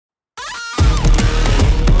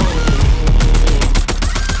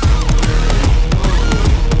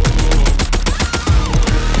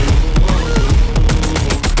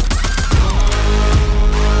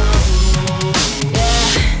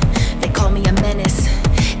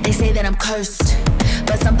I'm cursed,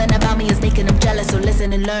 but something about me is making them jealous, so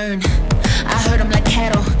listen and learn. I hurt them like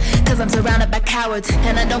cattle, cause I'm surrounded by cowards,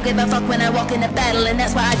 and I don't give a fuck when I walk in the battle, and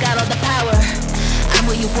that's why I got all the power. I'm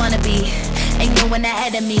where you wanna be, ain't no one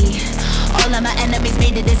ahead of me. All of my enemies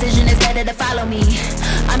made the decision, it's better to follow me.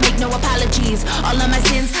 I make no apologies, all of my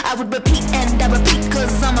sins I would repeat and I repeat,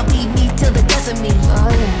 cause I'ma be me till the death of me.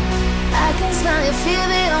 Oh yeah, I can smell your fear,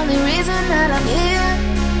 the only reason that I'm here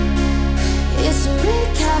is to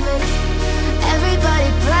wreak havoc. Everybody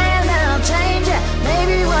praying that I'll change it,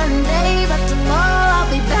 maybe one day, but tomorrow I'll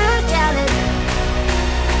be back at it.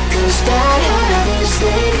 Cause die hard is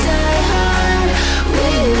they die hard, we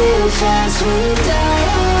live fast, we die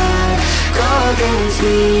hard. Go against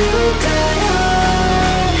me, you die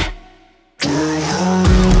hard, die hard.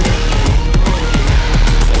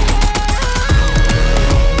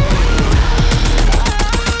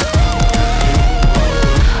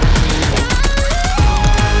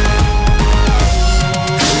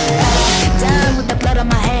 Down with the blood on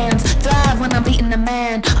my hands, thrive when I'm beating a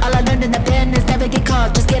man. All I learned in the pen is never get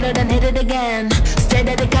caught, just get it and hit it again. Straight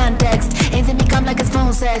out of context, ain't seen me come like it's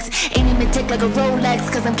phone sex. Ain't even tick like a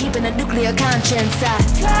Rolex, cause I'm keeping a nuclear conscience. I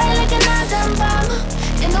fly like an atom bomb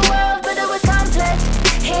in the world, but with conflict.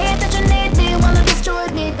 Hate that you need me, wanna destroy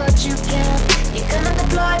me, but you can't. You cannot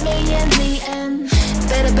deploy me in the end.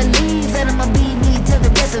 Better believe that I'ma be me till the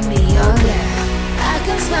death of me, oh yeah. I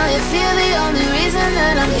can smell your fear, the only reason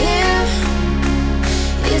that I'm here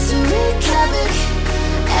is to wreak havoc.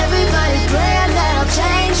 Everybody praying that I'll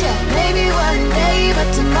change it, maybe one day, but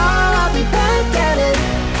tomorrow I'll be back at it.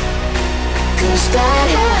 Cause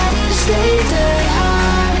die hard is they die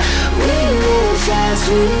hard, we live fast,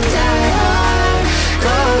 we die hard.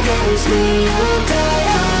 Go against me, you